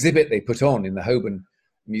exhibit they put on in the Holborn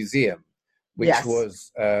Museum, which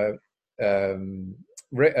was Robert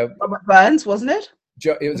Burns, wasn't it?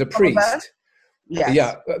 It was a priest. Yes.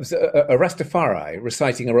 Yeah, it was a Rastafari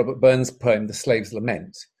reciting a Robert Burns poem, The Slave's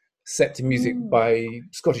Lament, set to music by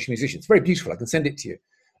Scottish musicians. Very beautiful. I can send it to you.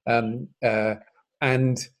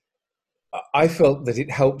 And I felt that it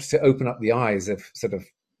helped to open up the eyes of sort of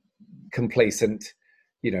complacent,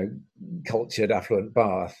 you know, cultured, affluent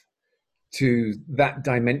Bath to that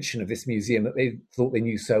dimension of this museum that they thought they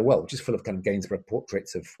knew so well, which is full of kind of Gainsborough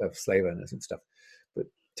portraits of slave owners and stuff. But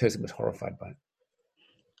Tosin was horrified by it.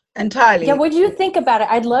 Entirely. Yeah, what do you think about it?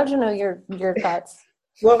 I'd love to know your thoughts.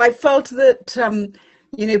 Well, I felt that,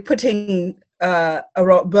 you know, putting a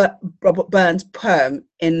Robert Burns poem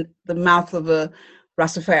in the mouth of a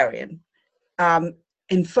Rastafarian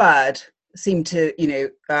seemed to, you know,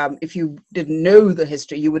 if you didn't know the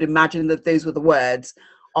history, you would imagine that those were the words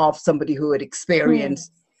of somebody who had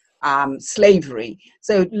experienced slavery.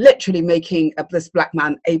 So literally making this black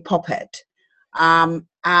man a puppet. And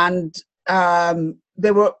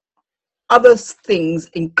there were other things,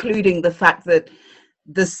 including the fact that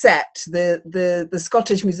the set, the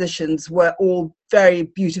Scottish musicians were all very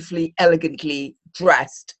beautifully, elegantly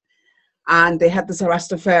dressed, and they had this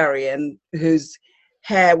Rastafarian whose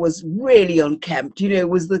hair was really unkempt. You know, it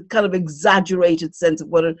was the kind of exaggerated sense of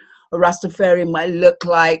what a Rastafarian might look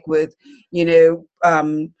like, with, you know,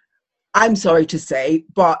 I'm sorry to say,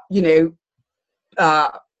 but, you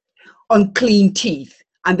know, unclean teeth,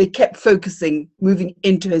 and they kept focusing, moving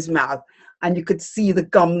into his mouth, and you could see the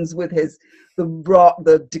gums with the rot,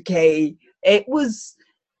 the decay. It was,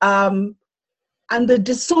 and the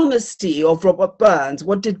dishonesty of Robert Burns.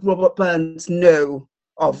 What did Robert Burns know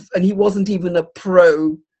of? And he wasn't even a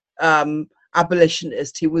pro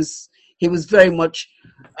abolitionist. He was very much,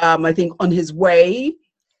 I think, on his way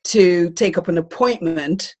to take up an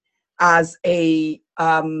appointment as a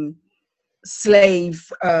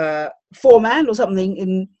slave foreman or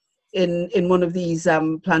something in one of these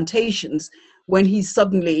plantations, when he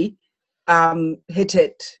suddenly hit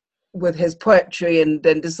it with his poetry and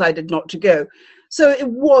then decided not to go. So it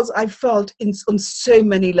was, I felt, on so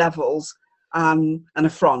many levels, an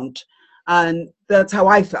affront, and that's how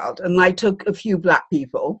I felt. And I took a few Black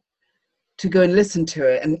people to go and listen to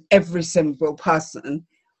it, and every single person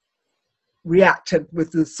reacted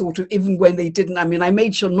with the sort of, even when they didn't, I mean, I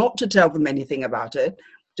made sure not to tell them anything about it,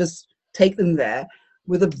 just take them there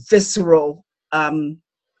with a visceral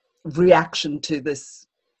reaction to this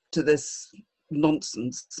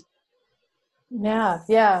nonsense.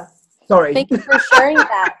 Yeah. Sorry. Thank you for sharing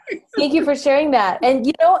that. Thank you for sharing that. And,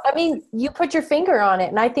 you know, I mean, you put your finger on it.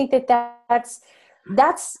 And I think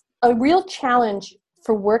that's a real challenge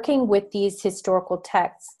for working with these historical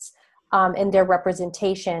texts and their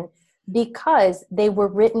representation, because they were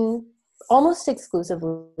written almost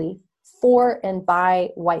exclusively for and by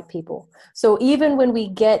white people. So even when we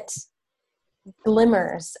get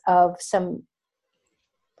glimmers of some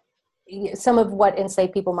of what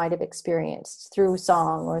enslaved people might have experienced through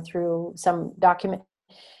song or through some document,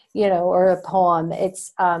 you know, or a poem,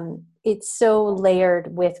 it's so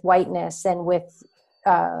layered with whiteness and with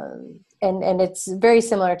and it's very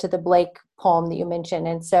similar to the Blake poem that you mentioned.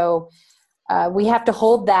 And so we have to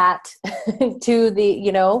hold that to the,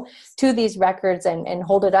 you know, to these records and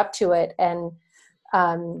hold it up to it. And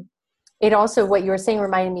it also, what you were saying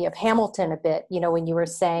reminded me of Hamilton a bit, you know, when you were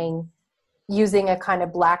saying using a kind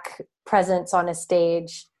of Black presence on a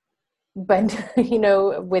stage, but, you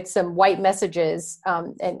know, with some white messages.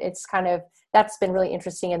 And it's kind of, that's been really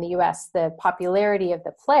interesting in the US, the popularity of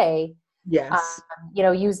the play, yes, you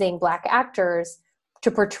know, using Black actors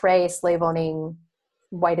to portray slave owning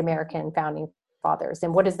white American founding fathers.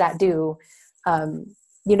 And what does that do?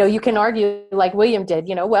 You know, you can argue like William did,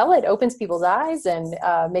 you know, well, it opens people's eyes and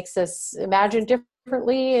makes us imagine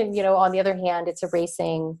differently. And, you know, on the other hand, it's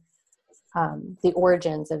erasing the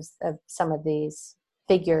origins of some of these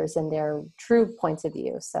figures and their true points of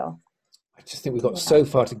view. So I just think we've got so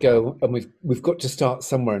far to go, and we've got to start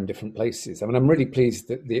somewhere in different places. I mean, I'm really pleased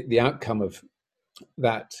that the outcome of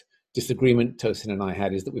that disagreement Tosin and I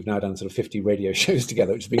had is that we've now done sort of 50 radio shows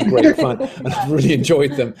together, which has been great fun, and I've really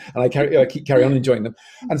enjoyed them, and I carry on enjoying them.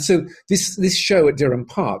 And so this show at Durham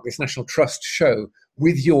Park, this National Trust show,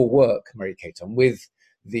 with your work, Mary Caton, with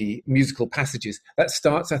the musical passages, that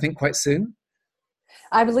starts, I think, quite soon.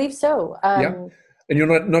 I believe so. Yeah. And you're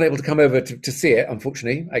not able to come over to see it,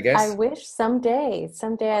 unfortunately, I guess. I wish someday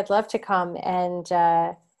I'd love to come, and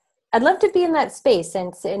I'd love to be in that space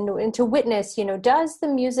and to witness, you know, does the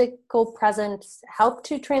musical presence help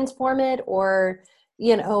to transform it, or,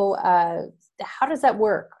 you know, how does that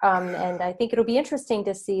work? And I think it'll be interesting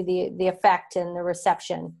to see the effect and the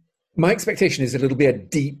reception. My expectation is that it'll be a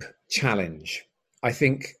deep challenge. I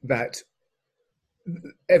think that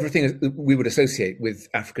everything we would associate with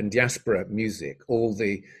African diaspora music, all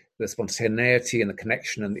the spontaneity and the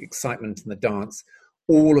connection and the excitement and the dance,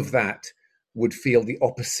 all of that would feel the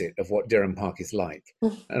opposite of what Durham Park is like.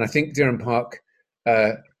 And I think Durham Park,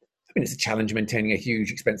 I mean, it's a challenge maintaining a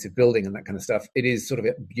huge, expensive building and that kind of stuff. It is sort of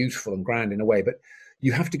beautiful and grand in a way, but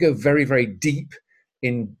you have to go very, very deep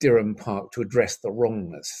in Durham Park to address the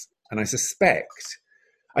wrongness. And I suspect,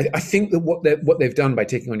 I think that what they've done by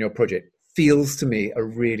taking on your project feels to me a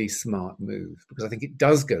really smart move, because I think it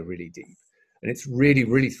does go really deep, and it's really,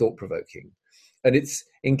 really thought-provoking, and it's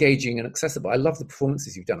engaging and accessible. I love the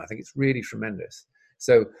performances you've done. I think it's really tremendous.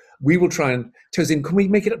 So we will try and, Tosin, can we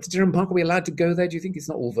make it up to Durham Park? Are we allowed to go there? Do you think it's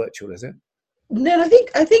not all virtual, is it? No, I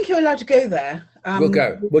think you're allowed to go there. We'll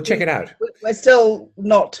go. We'll check it out. We're still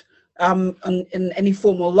not in any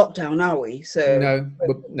formal lockdown, are we? So no,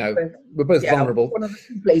 we're both vulnerable. One of the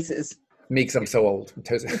few places. Me, because I'm so old.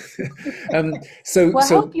 Well, I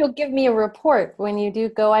hope you'll give me a report when you do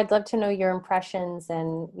go. I'd love to know your impressions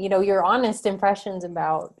and, your honest impressions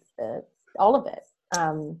about all of it.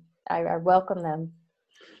 I welcome them.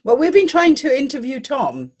 Well, we've been trying to interview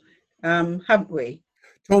Tom, haven't we?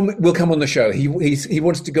 Tom will come on the show. He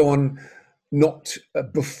wants to go on, not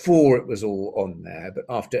before it was all on there, but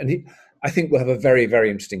after. And I think we'll have a very, very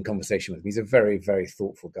interesting conversation with him. He's a very, very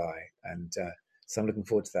thoughtful guy. And so I'm looking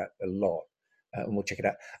forward to that a lot. And we'll check it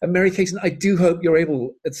out. And Mary Caton, I do hope you're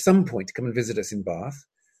able at some point to come and visit us in Bath,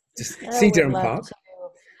 to see Durham Park.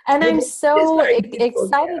 And I'm so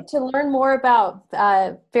excited to learn more about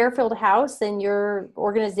Fairfield House and your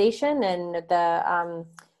organization and the,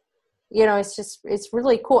 it's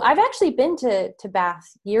really cool. I've actually been to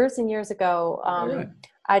Bath years and years ago. Right.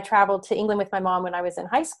 I traveled to England with my mom when I was in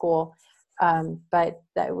high school, but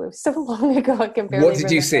that was so long ago I can barely What did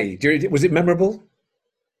you see? Was it memorable?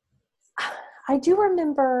 I do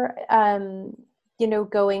remember,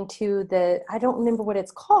 going to I don't remember what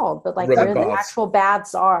it's called, but like where the actual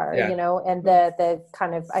baths are, and the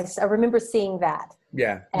kind of, I remember seeing that.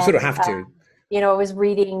 Yeah, you sort of have to. I was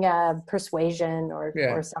reading Persuasion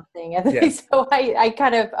or something. And so I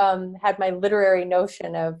kind of had my literary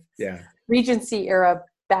notion of Regency era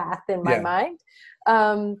Bath in my mind.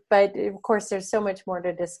 But of course, there's so much more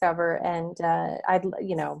to discover. And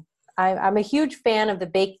I'm a huge fan of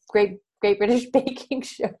the Great British Baking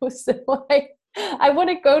Show. So I want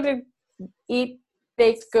to go to eat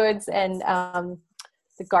baked goods and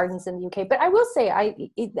the gardens in the UK. But I will say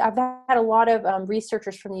I've had a lot of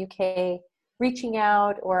researchers from the UK reaching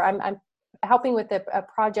out, or I'm helping with a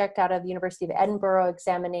project out of the University of Edinburgh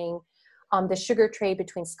examining the sugar trade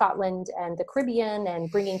between Scotland and the Caribbean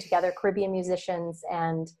and bringing together Caribbean musicians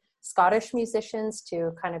and Scottish musicians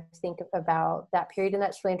to kind of think about that period. And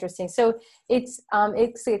that's really interesting. So it's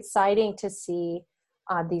exciting to see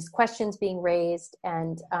these questions being raised.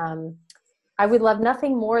 And I would love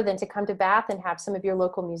nothing more than to come to Bath and have some of your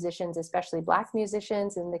local musicians, especially Black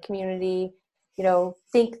musicians in the community,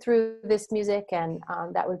 think through this music. And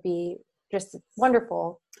that would be just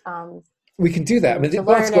wonderful. We can do that. I mean,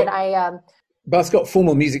 Bath's got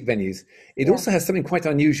formal music venues. It also has something quite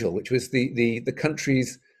unusual, which was the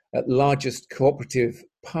country's largest cooperative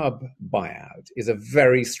pub buyout is a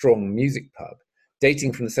very strong music pub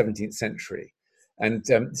dating from the 17th century. And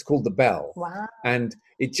it's called The Bell. Wow. And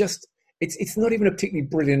it's not even a particularly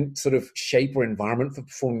brilliant sort of shape or environment for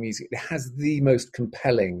performing music. It has the most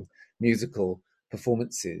compelling musical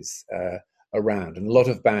performances around. And a lot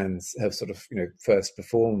of bands have sort of, first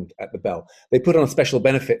performed at The Bell. They put on a special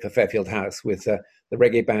benefit for Fairfield House with the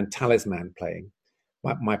reggae band Talisman playing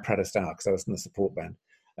My Proudest Hour, because I was in the support band.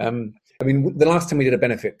 The last time we did a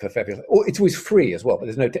benefit for Fairfield, it's always free as well, but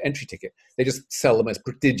there's no entry ticket. They just sell the most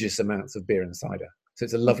prodigious amounts of beer and cider. So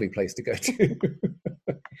it's a lovely place to go to.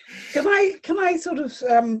 Can I sort of,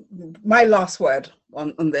 my last word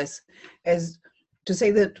on this is to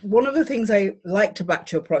say that one of the things I liked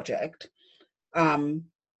about your project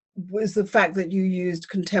was the fact that you used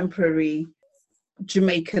contemporary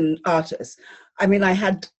Jamaican artists. I mean, I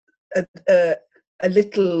had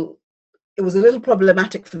it was a little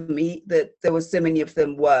problematic for me that there were so many of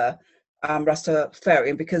them were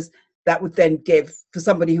Rastafarian, because that would then give, for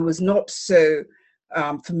somebody who was not so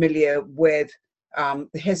familiar with the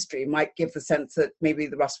history, might give the sense that maybe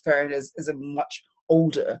the Rastafarian is a much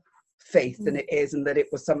older faith than it is, and that it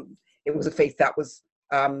was a faith that was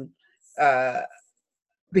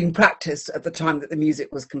being practiced at the time that the music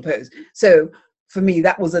was composed. So for me,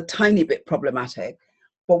 that was a tiny bit problematic.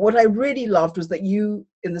 But what I really loved was that you,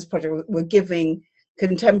 in this project, were giving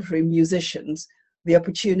contemporary musicians the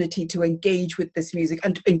opportunity to engage with this music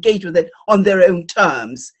and to engage with it on their own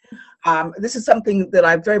terms. This is something that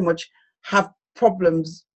I very much have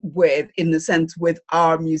problems with, in the sense, with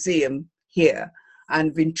our museum here,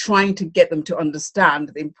 and been trying to get them to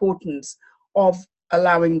understand the importance of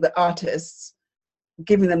allowing the artists,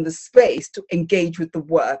 giving them the space to engage with the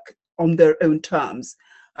work on their own terms.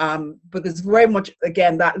 But there's very much,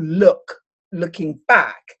 again, that looking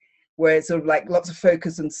back, where it's sort of like lots of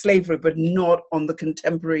focus on slavery, but not on the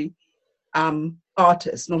contemporary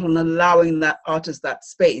artist, not on allowing that artist that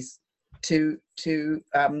space to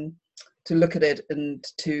look at it and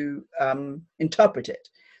to interpret it.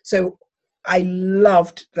 So I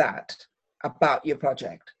loved that about your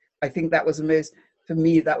project. I think that was for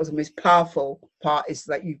me, that was the most powerful part, is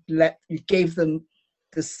that you gave them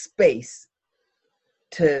the space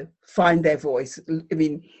to find their voice. I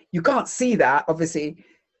mean, you can't see that, obviously,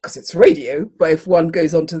 because it's radio, but if one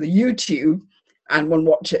goes onto the YouTube and one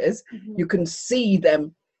watches, you can see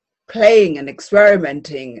them playing and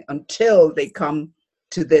experimenting until they come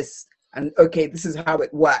to this, and okay, this is how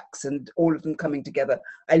it works, and all of them coming together.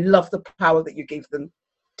 I love the power that you gave them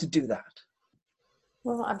to do that.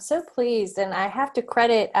 Well, I'm so pleased, and I have to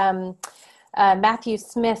credit Matthew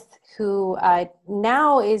Smith, who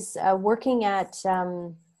now is working at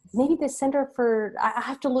maybe the Center for, I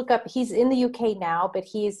have to look up, he's in the UK now, but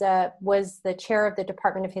he's was the chair of the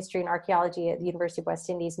Department of History and Archaeology at the University of West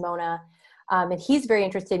Indies, Mona. And he's very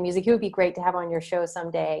interested in music. He would be great to have on your show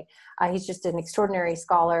someday. He's just an extraordinary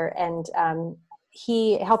scholar, and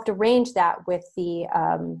he helped arrange that with the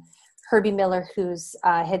Herbie Miller, who's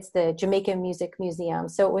heads the Jamaica Music Museum.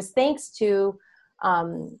 So it was thanks to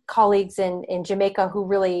colleagues in Jamaica who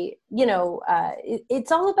really,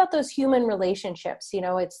 it's all about those human relationships,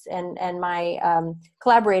 and my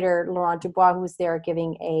collaborator, Laurent Dubois, who's there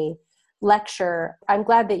giving a lecture. I'm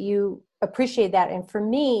glad that you appreciate that. And for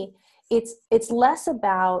me, it's less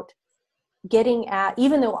about getting at,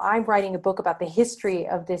 even though I'm writing a book about the history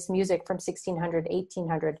of this music from 1600,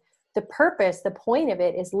 1800, the point of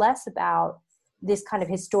it is less about this kind of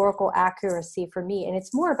historical accuracy for me. And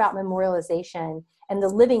it's more about memorialization and the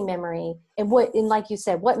living memory and like you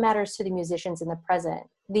said, what matters to the musicians in the present.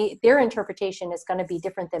 Their interpretation is going to be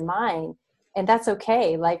different than mine. And that's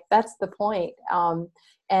okay. Like, that's the point.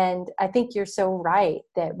 And I think you're so right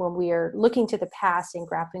that when we are looking to the past and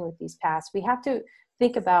grappling with these past, we have to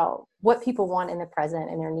think about what people want in the present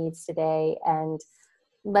and their needs today, and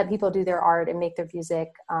let people do their art and make their music.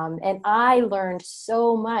 And I learned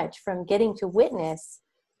so much from getting to witness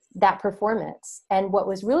that performance. And what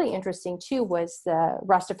was really interesting too was the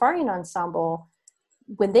Rastafarian ensemble,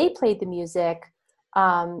 when they played the music,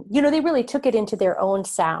 they really took it into their own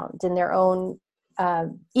sound and their own,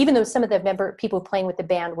 even though some of the people playing with the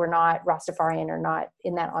band were not Rastafarian or not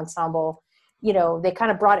in that ensemble, they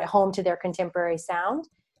kind of brought it home to their contemporary sound.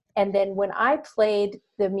 And then when I played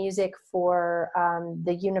the music for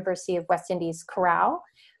the University of West Indies chorale,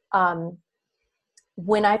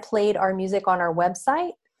 when I played our music on our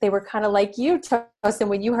website, they were kind of like you, Tosin,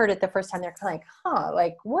 when you heard it the first time, they're kind of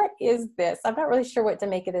like, what is this? I'm not really sure what to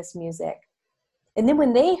make of this music. And then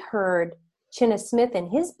when they heard Chinna Smith and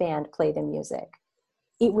his band play the music,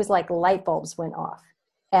 it was like light bulbs went off.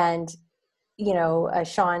 And,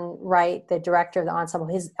 Sean Wright, the director of the ensemble,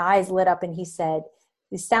 his eyes lit up and he said,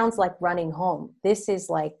 "This sounds like running home. This is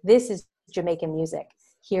Jamaican music."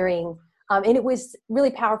 And it was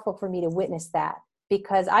really powerful for me to witness that,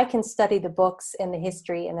 because I can study the books and the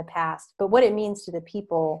history and the past, but what it means to the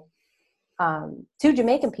people, to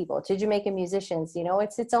Jamaican people, to Jamaican musicians,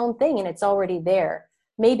 it's its own thing and it's already there.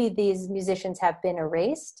 Maybe these musicians have been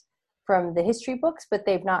erased from the history books, but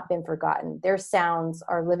they've not been forgotten. Their sounds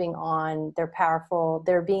are living on, they're powerful,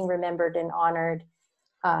 they're being remembered and honored.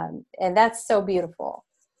 And that's so beautiful.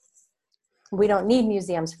 We don't need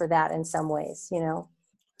museums for that in some ways,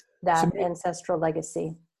 that ancestral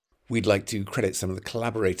legacy. We'd like to credit some of the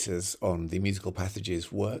collaborators on the Musical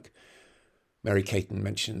Passages work. Mary Caton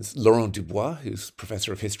mentions Laurent Dubois, who's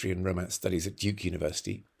Professor of History and Romance Studies at Duke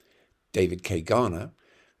University, David K. Garner,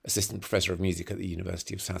 Assistant Professor of Music at the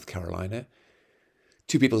University of South Carolina,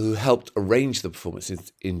 two people who helped arrange the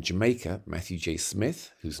performances in Jamaica, Matthew J.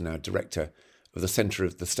 Smith, who's now Director of the Centre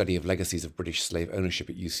of the Study of Legacies of British Slave Ownership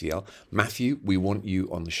at UCL. Matthew, we want you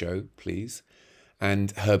on the show, please. And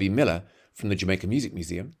Herbie Miller from the Jamaica Music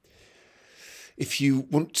Museum. If you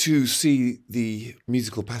want to see the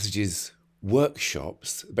Musical Passages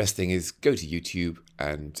workshops, the best thing is go to YouTube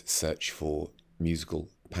and search for Musical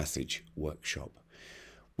Passage Workshop.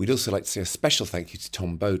 We'd also like to say a special thank you to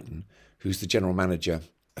Tom Boden, who's the General Manager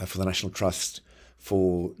for the National Trust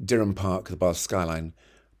for Durham Park, the Bath Skyline,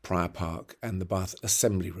 Prior Park and the Bath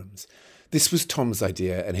Assembly Rooms. This was Tom's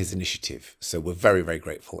idea and his initiative, so we're very, very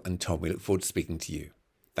grateful. And Tom, we look forward to speaking to you.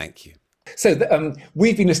 Thank you. So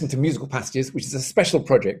we've been listening to Musical Passages, which is a special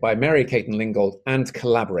project by Mary Caton Lingold and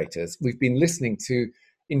collaborators. We've been listening to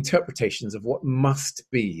interpretations of what must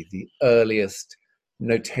be the earliest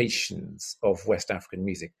notations of West African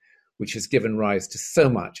music, which has given rise to so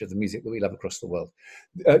much of the music that we love across the world.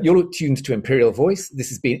 You're tuned to Imperial Voice. This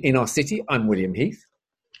has been In Our City. I'm William Heath.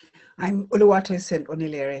 I'm Oluwato St.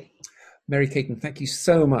 Onilere. Mary Caton, thank you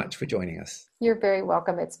so much for joining us. You're very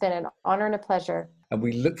welcome. It's been an honor and a pleasure. And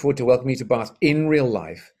we look forward to welcoming you to Bath in real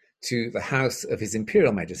life, to the house of His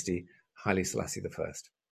Imperial Majesty, Haile Selassie I.